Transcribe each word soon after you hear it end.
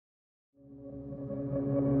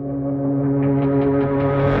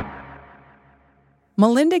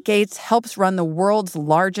Melinda Gates helps run the world's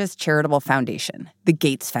largest charitable foundation, the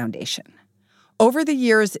Gates Foundation. Over the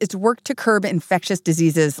years, it's worked to curb infectious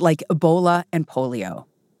diseases like Ebola and polio.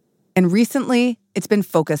 And recently, it's been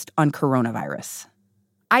focused on coronavirus.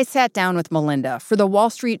 I sat down with Melinda for the Wall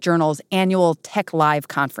Street Journal's annual Tech Live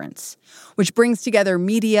Conference, which brings together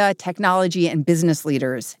media, technology, and business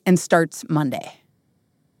leaders and starts Monday.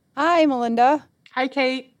 Hi, Melinda. Hi,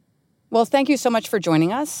 Kate. Well, thank you so much for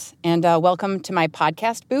joining us, and welcome to my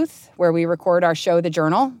podcast booth where we record our show, The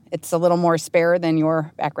Journal. It's a little more spare than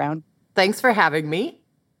your background. Thanks for having me.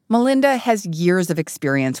 Melinda has years of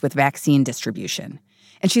experience with vaccine distribution,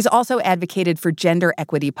 and she's also advocated for gender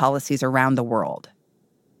equity policies around the world.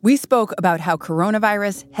 We spoke about how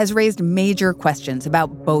coronavirus has raised major questions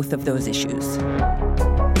about both of those issues.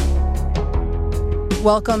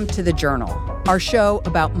 Welcome to The Journal, our show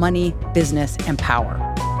about money, business, and power.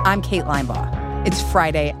 I'm Kate Linebaugh. It's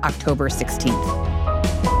Friday, October 16th.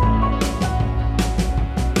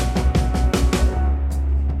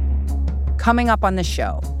 Coming up on the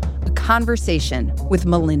show, a conversation with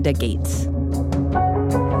Melinda Gates.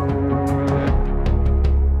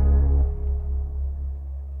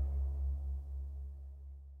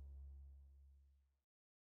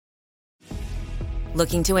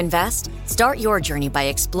 Looking to invest? Start your journey by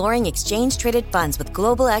exploring exchange-traded funds with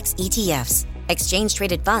Global X ETFs.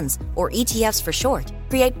 Exchange-traded funds, or ETFs for short,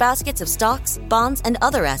 create baskets of stocks, bonds, and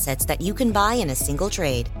other assets that you can buy in a single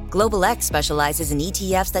trade. Global X specializes in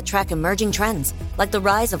ETFs that track emerging trends, like the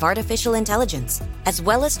rise of artificial intelligence, as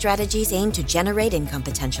well as strategies aimed to generate income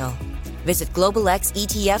potential. Visit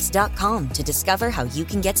globalxetfs.com to discover how you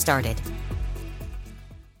can get started.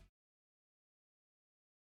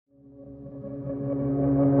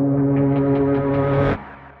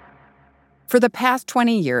 For the past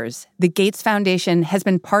 20 years, the Gates Foundation has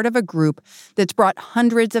been part of a group that's brought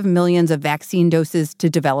hundreds of millions of vaccine doses to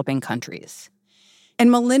developing countries.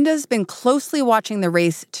 And Melinda's been closely watching the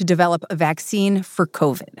race to develop a vaccine for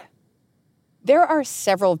COVID. There are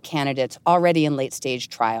several candidates already in late-stage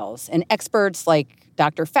trials, and experts like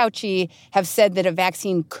Dr. Fauci have said that a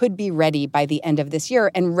vaccine could be ready by the end of this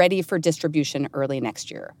year and ready for distribution early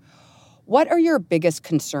next year. What are your biggest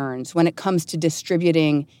concerns when it comes to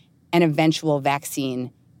distributing an eventual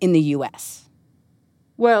vaccine in the U.S.?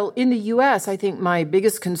 Well, in the U.S., I think my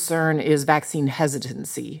biggest concern is vaccine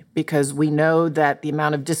hesitancy, because we know that the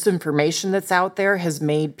amount of disinformation that's out there has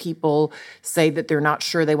made people say that they're not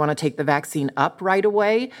sure they want to take the vaccine up right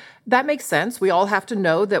away. That makes sense. We all have to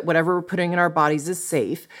know that whatever we're putting in our bodies is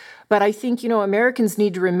safe. But I think, Americans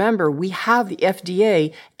need to remember we have the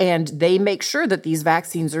FDA, and they make sure that these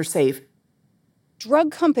vaccines are safe. Drug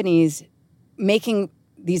companies making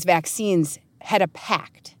these vaccines had a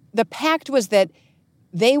pact. The pact was that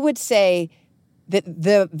they would say that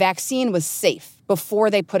the vaccine was safe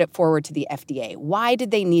before they put it forward to the FDA. Why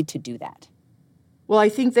did they need to do that? Well, I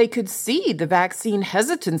think they could see the vaccine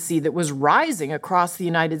hesitancy that was rising across the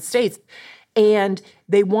United States. And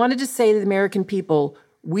they wanted to say to the American people,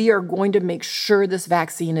 we are going to make sure this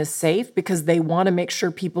vaccine is safe, because they want to make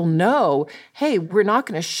sure people know, hey, we're not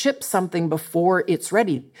going to ship something before it's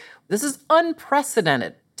ready. This is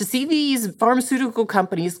unprecedented to see these pharmaceutical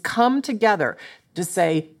companies come together to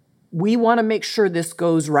say, we want to make sure this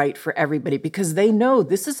goes right for everybody, because they know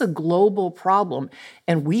this is a global problem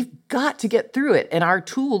and we've got to get through it. And our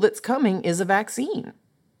tool that's coming is a vaccine.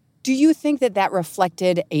 Do you think that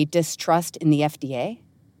reflected a distrust in the FDA?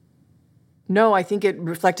 No, I think it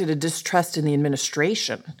reflected a distrust in the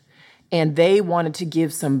administration. And they wanted to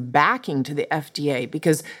give some backing to the FDA,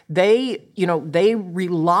 because they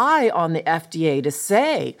rely on the FDA to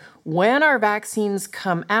say, when our vaccines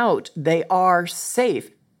come out, they are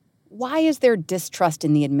safe. Why is there distrust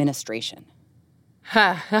in the administration?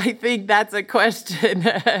 I think that's a question,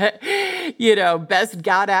 best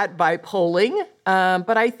got at by polling.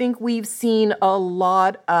 But I think we've seen a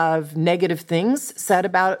lot of negative things said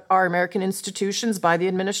about our American institutions by the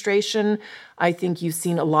administration. I think you've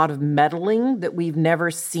seen a lot of meddling that we've never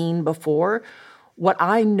seen before. What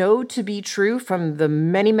I know to be true from the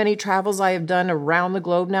many, many travels I have done around the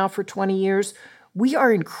globe now for 20 years, we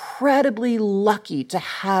are incredibly lucky to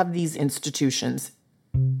have these institutions.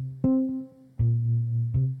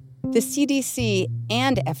 The CDC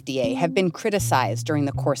and FDA have been criticized during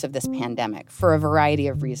the course of this pandemic for a variety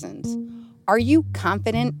of reasons. Are you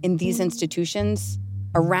confident in these institutions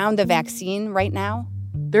around the vaccine right now?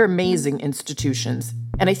 They're amazing institutions.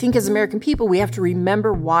 And I think as American people, we have to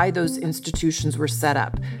remember why those institutions were set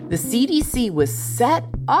up. The CDC was set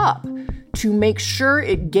up to make sure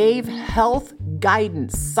it gave health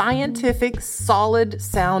guidance, scientific, solid,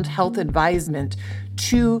 sound health advisement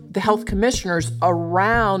to the health commissioners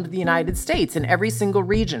around the United States in every single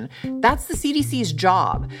region. That's the CDC's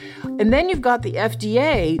job. And then you've got the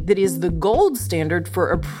FDA that is the gold standard for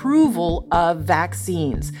approval of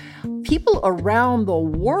vaccines. People around the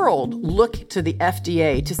world look to the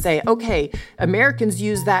FDA to say, okay, Americans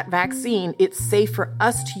use that vaccine. It's safe for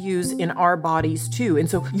us to use in our bodies too. And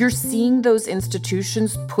so you're seeing those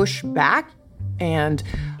institutions push back. And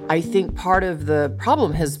I think part of the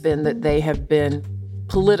problem has been that they have been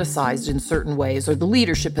politicized in certain ways, or the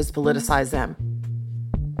leadership has politicized them.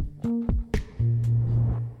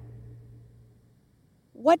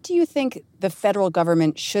 What do you think the federal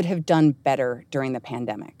government should have done better during the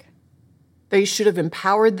pandemic? They should have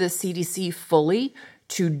empowered the CDC fully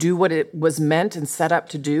to do what it was meant and set up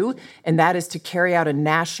to do, and that is to carry out a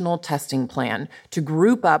national testing plan, to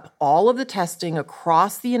group up all of the testing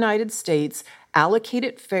across the United States, allocate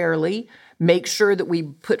it fairly, make sure that we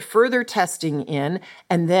put further testing in,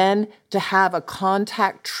 and then to have a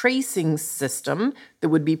contact tracing system that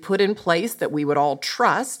would be put in place that we would all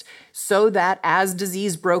trust, so that as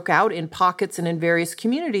disease broke out in pockets and in various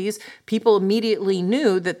communities, people immediately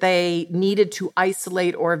knew that they needed to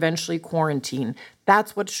isolate or eventually quarantine.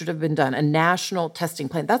 That's what should have been done, a national testing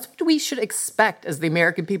plan. That's what we should expect as the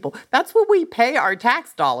American people. That's what we pay our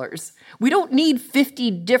tax dollars. We don't need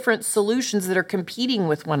 50 different solutions that are competing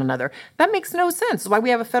with one another. That makes no sense. That's why we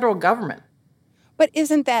have a federal government. But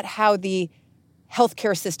isn't that how the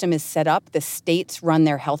healthcare system is set up? The states run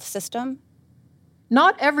their health system?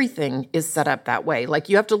 Not everything is set up that way. Like,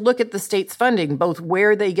 you have to look at the state's funding, both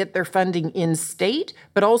where they get their funding in state,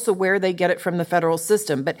 but also where they get it from the federal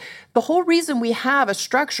system. But the whole reason we have a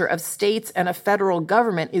structure of states and a federal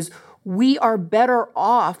government is we are better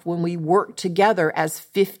off when we work together as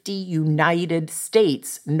 50 united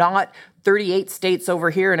states, not 38 states over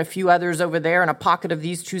here and a few others over there and a pocket of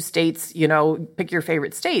these two states, pick your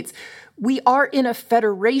favorite states. We are in a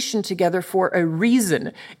federation together for a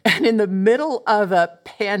reason. And in the middle of a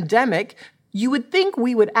pandemic, you would think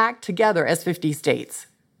we would act together as 50 states.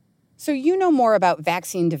 So you know more about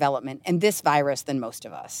vaccine development and this virus than most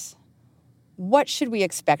of us. What should we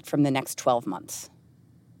expect from the next 12 months?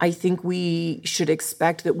 I think we should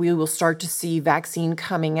expect that we will start to see vaccine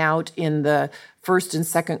coming out in the first and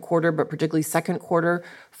second quarter, but particularly second quarter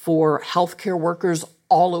for healthcare workers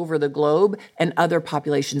all over the globe and other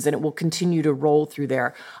populations, and it will continue to roll through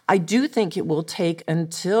there. I do think it will take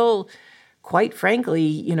until, quite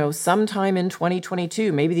frankly, sometime in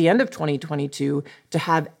 2022, maybe the end of 2022, to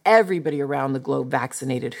have everybody around the globe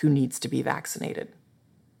vaccinated who needs to be vaccinated.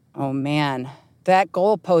 Oh, man, that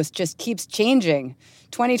goalpost just keeps changing.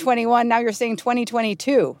 2021, now you're saying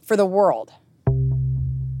 2022 for the world.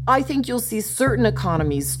 I think you'll see certain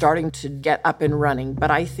economies starting to get up and running,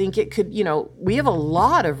 but I think it could, we have a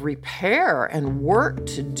lot of repair and work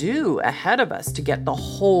to do ahead of us to get the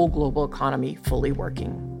whole global economy fully working.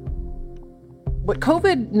 What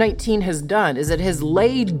COVID-19 has done is it has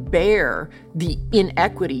laid bare the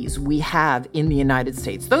inequities we have in the United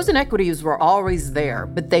States. Those inequities were always there,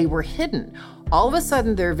 but they were hidden. All of a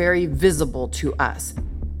sudden, they're very visible to us.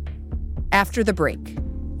 After the break,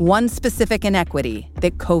 one specific inequity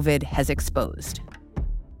that COVID has exposed.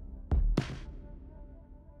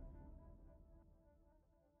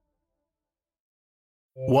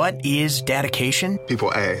 What is dedication?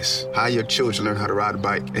 People ask, how your children learn how to ride a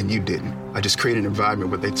bike and you didn't? I just created an environment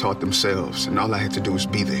where they taught themselves, and all I had to do was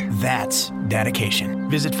be there. That's dedication.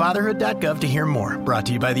 Visit fatherhood.gov to hear more. Brought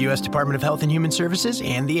to you by the U.S. Department of Health and Human Services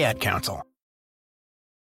and the Ad Council.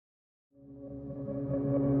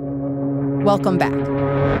 Welcome back.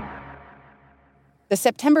 The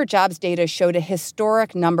September jobs data showed a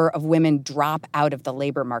historic number of women drop out of the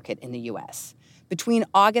labor market in the U.S. Between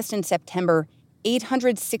August and September,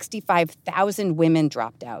 865,000 women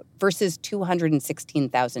dropped out versus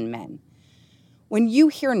 216,000 men. When you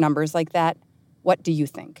hear numbers like that, what do you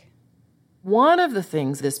think? One of the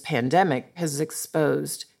things this pandemic has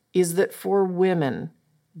exposed is that for women,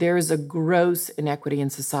 there is a gross inequity in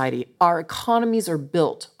society. Our economies are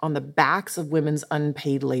built on the backs of women's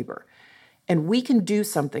unpaid labor. And we can do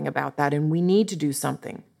something about that, and we need to do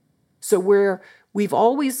something. So we've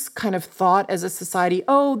always kind of thought as a society,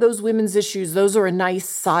 oh, those women's issues, those are a nice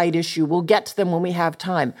side issue. We'll get to them when we have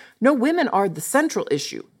time. No, women are the central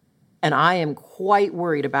issue. And I am quite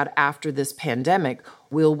worried about after this pandemic,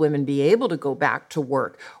 will women be able to go back to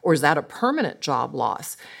work? Or is that a permanent job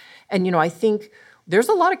loss? And, I think there's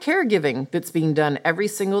a lot of caregiving that's being done every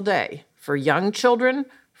single day for young children,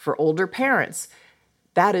 for older parents.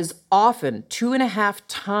 That is often 2.5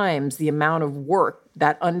 times the amount of work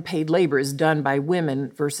that unpaid labor is done by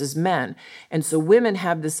women versus men. And so women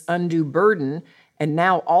have this undue burden, And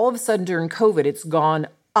now all of a sudden during COVID, it's gone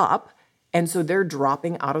up. And so they're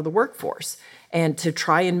dropping out of the workforce and to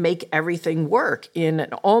try and make everything work in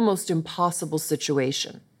an almost impossible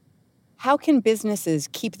situation. How can businesses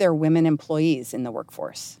keep their women employees in the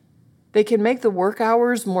workforce? They can make the work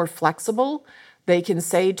hours more flexible. They can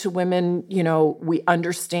say to women, we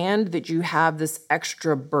understand that you have this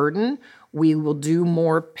extra burden. We will do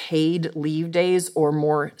more paid leave days or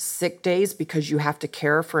more sick days because you have to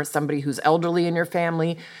care for somebody who's elderly in your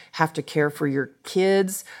family, have to care for your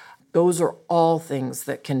kids. Those are all things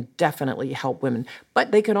that can definitely help women.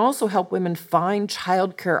 But they can also help women find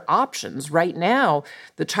childcare options. Right now,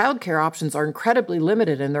 the childcare options are incredibly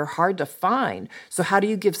limited and they're hard to find. So how do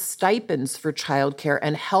you give stipends for childcare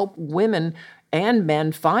and help women and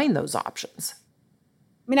men find those options?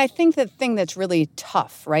 I mean, I think the thing that's really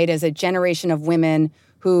tough, right, as a generation of women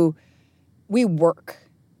who we work,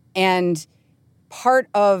 and part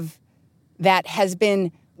of that has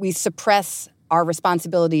been we suppress our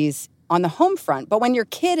responsibilities on the home front. But when your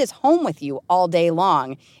kid is home with you all day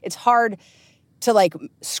long, it's hard to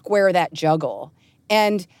square that juggle.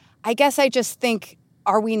 And I guess I just think,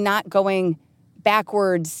 are we not going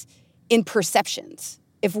backwards in perceptions?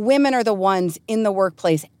 If women are the ones in the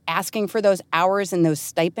workplace asking for those hours and those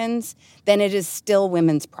stipends, then it is still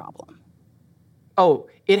women's problem. Oh,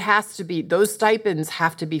 it has to be. Those stipends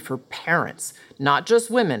have to be for parents, not just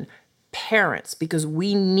women. Parents, because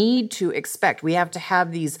we need to expect, we have to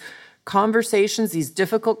have these conversations, these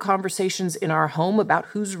difficult conversations in our home about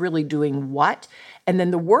who's really doing what. And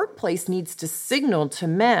then the workplace needs to signal to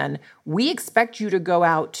men, we expect you to go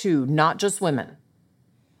out too, not just women.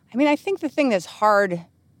 I mean, I think the thing that's hard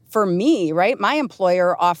for me, right? My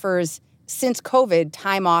employer offers, since COVID,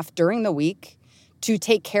 time off during the week to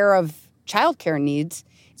take care of childcare needs.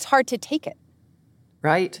 It's hard to take it.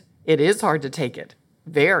 Right? It is hard to take it.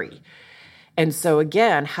 Very. And so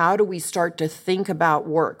again, how do we start to think about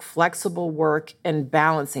work, flexible work, and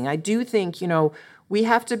balancing? I do think, we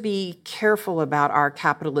have to be careful about our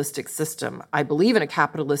capitalistic system. I believe in a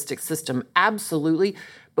capitalistic system, absolutely,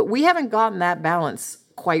 but we haven't gotten that balance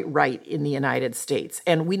quite right in the United States.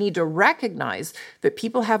 And we need to recognize that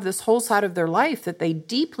people have this whole side of their life that they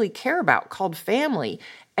deeply care about called family.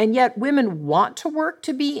 And yet women want to work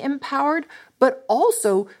to be empowered, but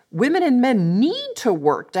also women and men need to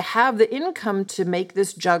work to have the income to make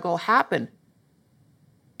this juggle happen.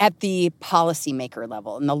 At the policymaker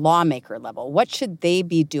level and the lawmaker level, what should they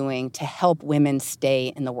be doing to help women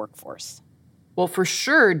stay in the workforce? Well, for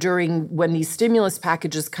sure, when these stimulus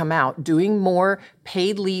packages come out, doing more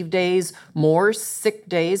paid leave days, more sick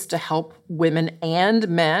days to help women and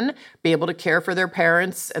men be able to care for their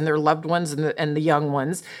parents and their loved ones and the young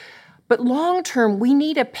ones. But long term, we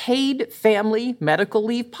need a paid family medical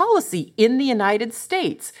leave policy in the United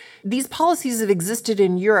States. These policies have existed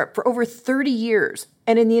in Europe for over 30 years.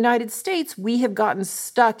 And in the United States, we have gotten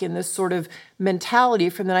stuck in this sort of mentality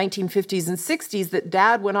from the 1950s and 60s that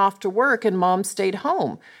dad went off to work and mom stayed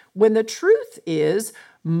home. When the truth is,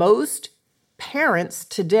 most parents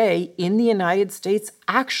today in the United States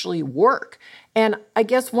actually work. And I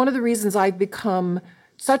guess one of the reasons I've become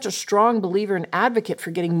such a strong believer and advocate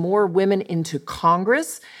for getting more women into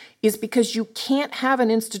Congress is because you can't have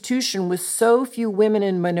an institution with so few women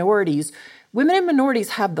and minorities. Women and minorities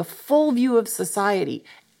have the full view of society.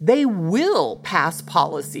 They will pass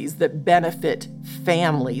policies that benefit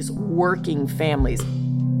families, working families.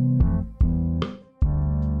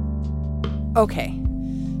 Okay,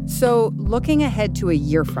 so looking ahead to a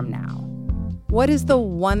year from now, what is the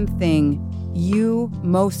one thing you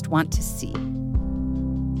most want to see?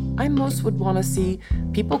 I most would want to see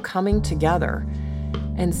people coming together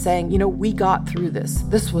and saying, we got through this.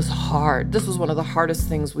 This was hard. This was one of the hardest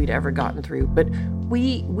things we'd ever gotten through. But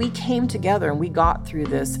we came together and we got through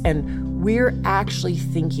this. And we're actually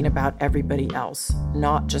thinking about everybody else,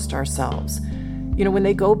 not just ourselves. When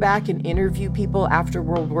they go back and interview people after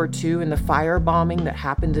World War II and the firebombing that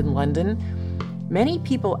happened in London, many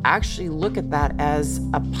people actually look at that as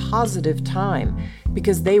a positive time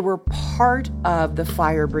because they were part of the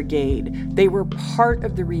fire brigade. They were part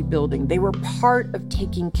of the rebuilding. They were part of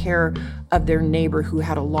taking care of their neighbor who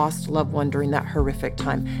had a lost loved one during that horrific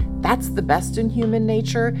time. That's the best in human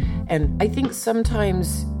nature. And I think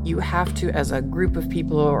sometimes you have to, as a group of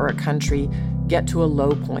people or a country, get to a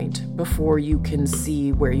low point before you can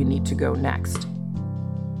see where you need to go next.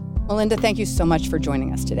 Melinda, thank you so much for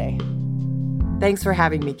joining us today. Thanks for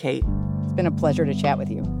having me, Kate. It's been a pleasure to chat with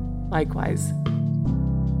you. Likewise.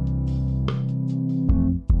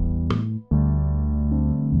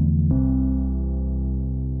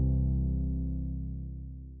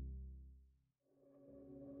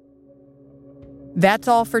 That's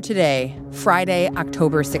all for today, Friday,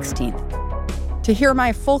 October 16th. To hear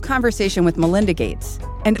my full conversation with Melinda Gates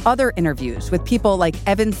and other interviews with people like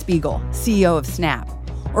Evan Spiegel, CEO of Snap,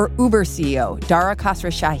 or Uber CEO Dara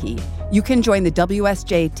Khosrowshahi, you can join the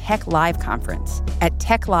WSJ Tech Live Conference at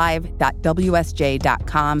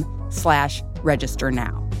techlive.wsj.com/register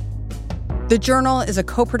now. The Journal is a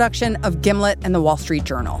co-production of Gimlet and the Wall Street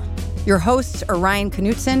Journal. Your hosts are Ryan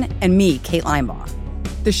Knutson and me, Kate Linebaugh.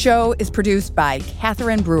 The show is produced by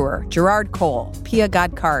Catherine Brewer, Gerard Cole, Pia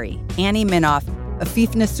Godkari, Annie Minoff, Afif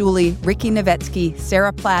Nassouli, Ricky Novetsky,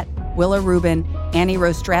 Sarah Platt, Willa Rubin, Annie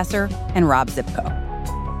Rose Strasser, and Rob Zipko.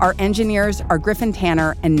 Our engineers are Griffin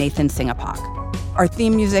Tanner and Nathan Singapok. Our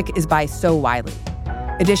theme music is by So Wiley.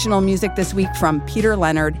 Additional music this week from Peter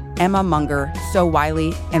Leonard, Emma Munger, So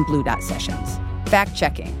Wiley, and Blue Dot Sessions.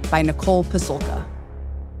 Fact-checking by Nicole Pasulka.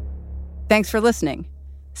 Thanks for listening.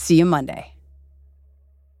 See you Monday.